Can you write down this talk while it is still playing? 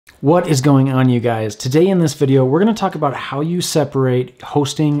What is going on, you guys? Today in this video, we're going to talk about how you separate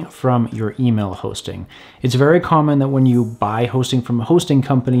hosting from your email hosting. It's very common that when you buy hosting from a hosting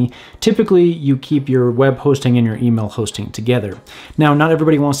company, typically you keep your web hosting and your email hosting together. Now, not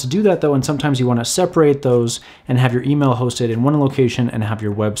everybody wants to do that though, and sometimes you want to separate those and have your email hosted in one location and have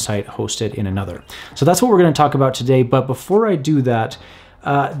your website hosted in another. So that's what we're going to talk about today. But before I do that,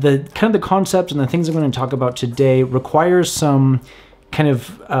 the concept and the things I'm going to talk about today requires some kind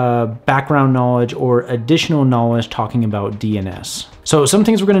of background knowledge or additional knowledge talking about DNS. So some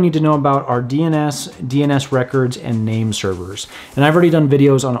things we're going to need to know about are DNS records, and name servers. And I've already done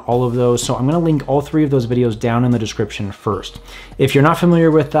videos on all of those, so I'm going to link all three of those videos down in the description first. If you're not familiar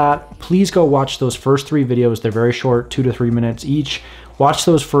with that, please go watch those first three videos. They're very short, 2 to 3 minutes each. Watch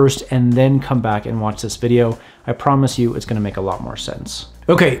those first and then come back and watch this video. I promise you it's going to make a lot more sense.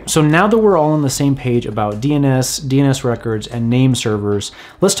 Okay, so now that we're all on the same page about DNS records, and name servers,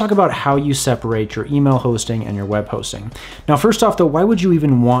 let's talk about how you separate your email hosting and your web hosting. Now, first off though, why would you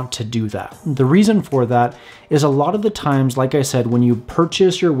even want to do that? The reason for that is a lot of the times, like I said, when you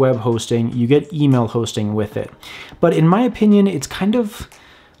purchase your web hosting, you get email hosting with it. But in my opinion, it's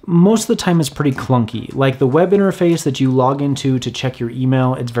most of the time it's pretty clunky. Like the web interface that you log into to check your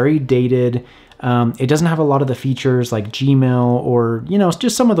email, it's very dated. It doesn't have a lot of the features like Gmail or,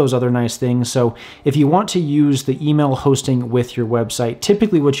 just some of those other nice things. So if you want to use the email hosting with your website,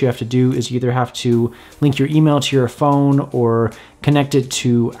 typically what you have to do is you either have to link your email to your phone or connect it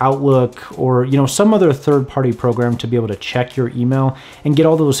to Outlook or, some other third-party program to be able to check your email and get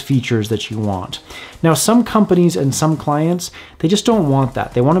all those features that you want. Now, some companies and some clients, they just don't want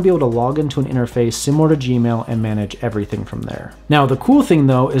that. They want to be able to log into an interface similar to Gmail and manage everything from there. Now, the cool thing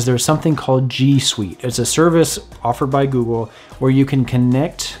though is there's something called G Suite. It's a service offered by Google where you can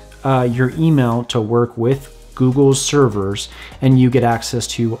connect your email to work with Google's servers, and you get access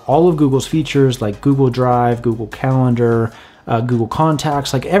to all of Google's features like Google Drive, Google Calendar, Google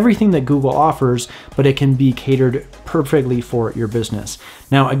Contacts, like everything that Google offers, but it can be catered perfectly for your business.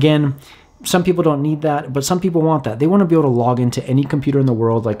 Now, again, some people don't need that, but some people want that. They want to be able to log into any computer in the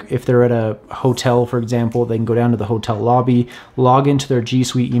world. Like if they're at a hotel, for example, they can go down to the hotel lobby, log into their G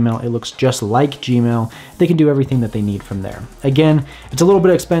Suite email. It looks just like Gmail. They can do everything that they need from there. Again, it's a little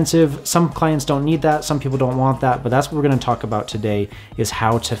bit expensive. Some clients don't need that. Some people don't want that, but that's what we're going to talk about today, is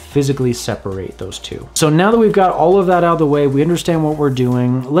how to physically separate those two. So now that we've got all of that out of the way, we understand what we're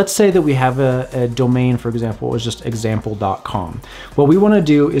doing. Let's say that we have a domain, for example, it was just example.com. What we want to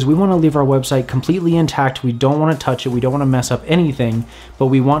do is we want to leave our website completely intact. We don't want to touch it. We don't want to mess up anything, but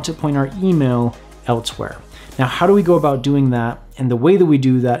we want to point our email elsewhere. Now, how do we go about doing that? And the way that we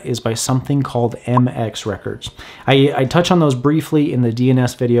do that is by something called MX records. I touch on those briefly in the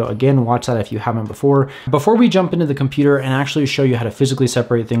DNS video. Again, watch that if you haven't before. Before we jump into the computer and actually show you how to physically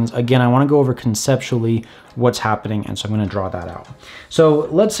separate things, again, I want to go over conceptually what's happening, and so I'm going to draw that out. So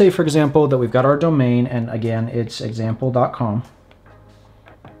let's say, for example, that we've got our domain, and again, it's example.com.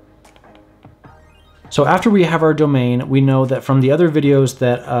 So after we have our domain, we know that from the other videos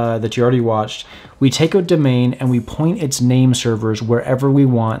that you already watched, we take a domain and we point its name servers wherever we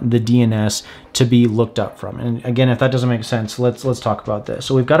want the DNS to be looked up from. And again, if that doesn't make sense, let's talk about this.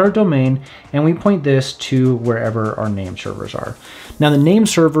 So we've got our domain and we point this to wherever our name servers are. Now the name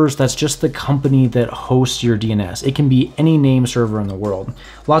servers, that's just the company that hosts your DNS. It can be any name server in the world.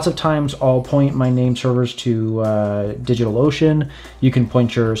 Lots of times I'll point my name servers to DigitalOcean. You can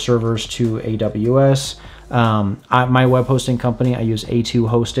point your servers to AWS. My web hosting company, I use A2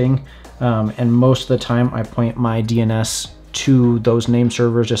 Hosting. And most of the time I point my DNS to those name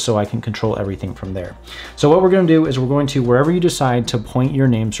servers just so I can control everything from there. So what we're going to do is we're going to, wherever you decide to point your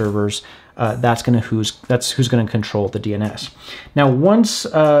name servers, that's who's going to control the DNS. Now, once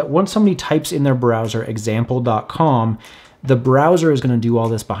somebody types in their browser example.com, the browser is going to do all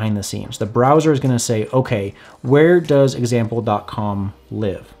this behind the scenes. The browser is going to say, okay, where does example.com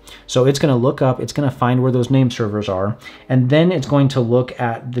live? So it's going to look up, it's going to find where those name servers are, and then it's going to look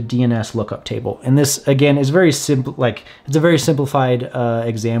at the DNS lookup table. And this, again, is very simple, like it's a very simplified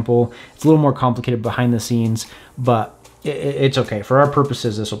example. It's a little more complicated behind the scenes, but it's okay. For our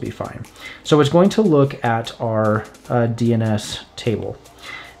purposes, this will be fine. So it's going to look at our DNS table.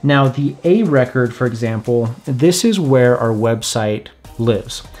 Now the A record, for example, this is where our website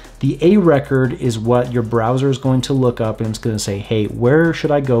lives. The A record is what your browser is going to look up, and it's going to say, hey, where should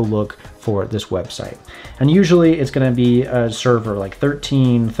I go look for this website? And usually it's going to be a server like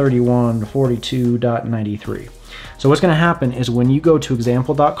 13.31.42.93. So what's going to happen is when you go to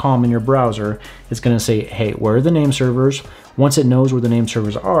example.com in your browser, it's going to say, hey, where are the name servers? Once it knows where the name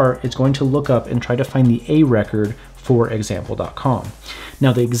servers are, it's going to look up and try to find the A record for example.com.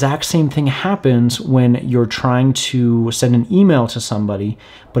 Now, the exact same thing happens when you're trying to send an email to somebody,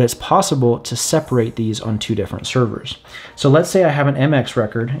 but it's possible to separate these on two different servers. So let's say I have an MX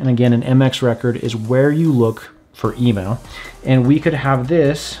record, and again, an MX record is where you look for email, and we could have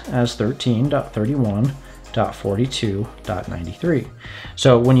this as 13.31.42.93.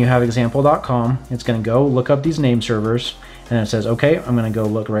 So when you have example.com, it's going to go look up these name servers, and it says, okay, I'm going to go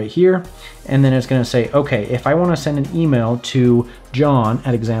look right here. And then it's going to say, okay, if I want to send an email to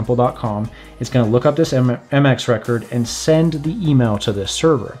john@example.com, it's going to look up this MX record and send the email to this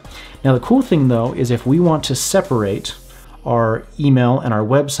server. Now, the cool thing though, is if we want to separate our email and our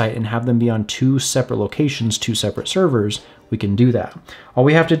website and have them be on two separate locations, two separate servers, we can do that. All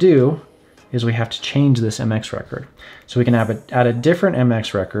we have to do is we have to change this MX record. So we can add a different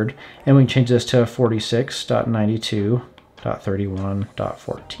MX record, and we can change this to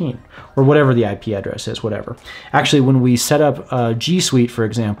 46.92.31.14, or whatever the IP address is, whatever. Actually, when we set up G Suite, for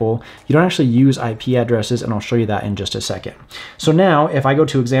example, you don't actually use IP addresses, and I'll show you that in just a second. So now, if I go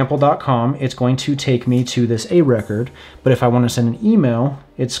to example.com, it's going to take me to this A record, but if I want to send an email,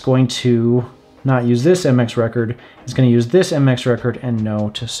 it's going to not use this MX record, it's going to use this MX record and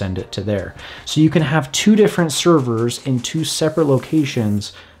know to send it to there. So you can have two different servers in two separate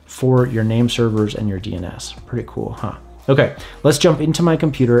locations for your name servers and your DNS. Pretty cool, huh? Okay, let's jump into my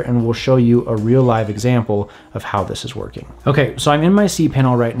computer and we'll show you a real live example of how this is working. Okay, so I'm in my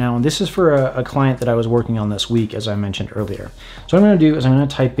cPanel right now, and this is for a client that I was working on this week, as I mentioned earlier. So what I'm going to do is I'm going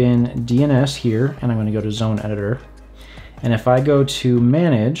to type in DNS here, and I'm going to go to Zone Editor. And if I go to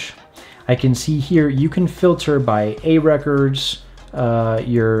Manage, I can see here you can filter by A records,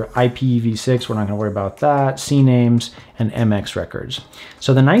 your IPv6, we're not going to worry about that, CNAMEs, and MX records.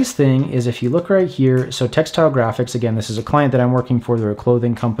 So the nice thing is if you look right here, so Textile Graphics, again, this is a client that I'm working for, they're a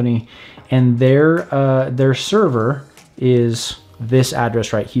clothing company, and their server is this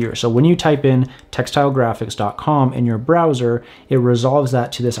address right here. So when you type in textilegraphics.com in your browser, it resolves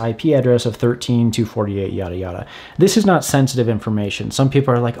that to this IP address of 13.248, yada, yada. This is not sensitive information. Some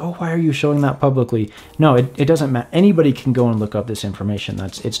people are like, oh, why are you showing that publicly? No, it doesn't matter. Anybody can go and look up this information.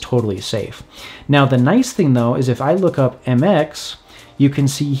 It's totally safe. Now, the nice thing though, is if I look up MX, you can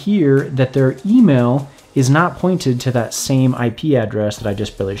see here that their email is not pointed to that same IP address that I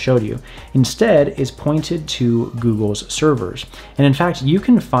just barely showed you. Instead, it's pointed to Google's servers. And in fact, you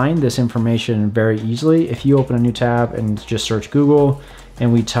can find this information very easily if you open a new tab and just search Google,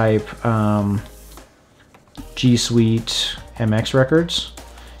 and we type G Suite MX records.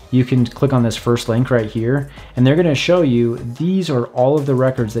 You can click on this first link right here, and they're going to show you these are all of the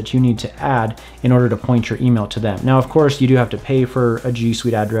records that you need to add in order to point your email to them. Now, of course, you do have to pay for a G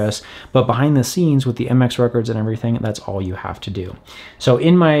Suite address, but behind the scenes with the MX records and everything, that's all you have to do. So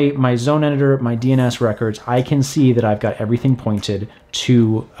in my Zone Editor, my DNS records, I can see that I've got everything pointed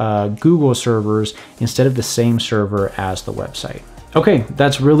to Google servers instead of the same server as the website. Okay,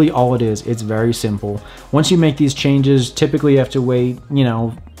 that's really all it is. It's very simple. Once you make these changes, typically you have to wait,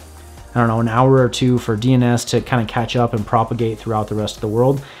 I don't know, an hour or two for DNS to kind of catch up and propagate throughout the rest of the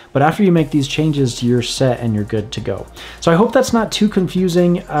world. But after you make these changes, you're set and you're good to go. So I hope that's not too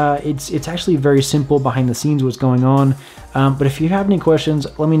confusing. It's actually very simple behind the scenes what's going on. But if you have any questions,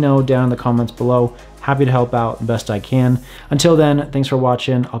 let me know down in the comments below. Happy to help out the best I can. Until then, thanks for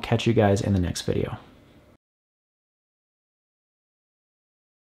watching. I'll catch you guys in the next video.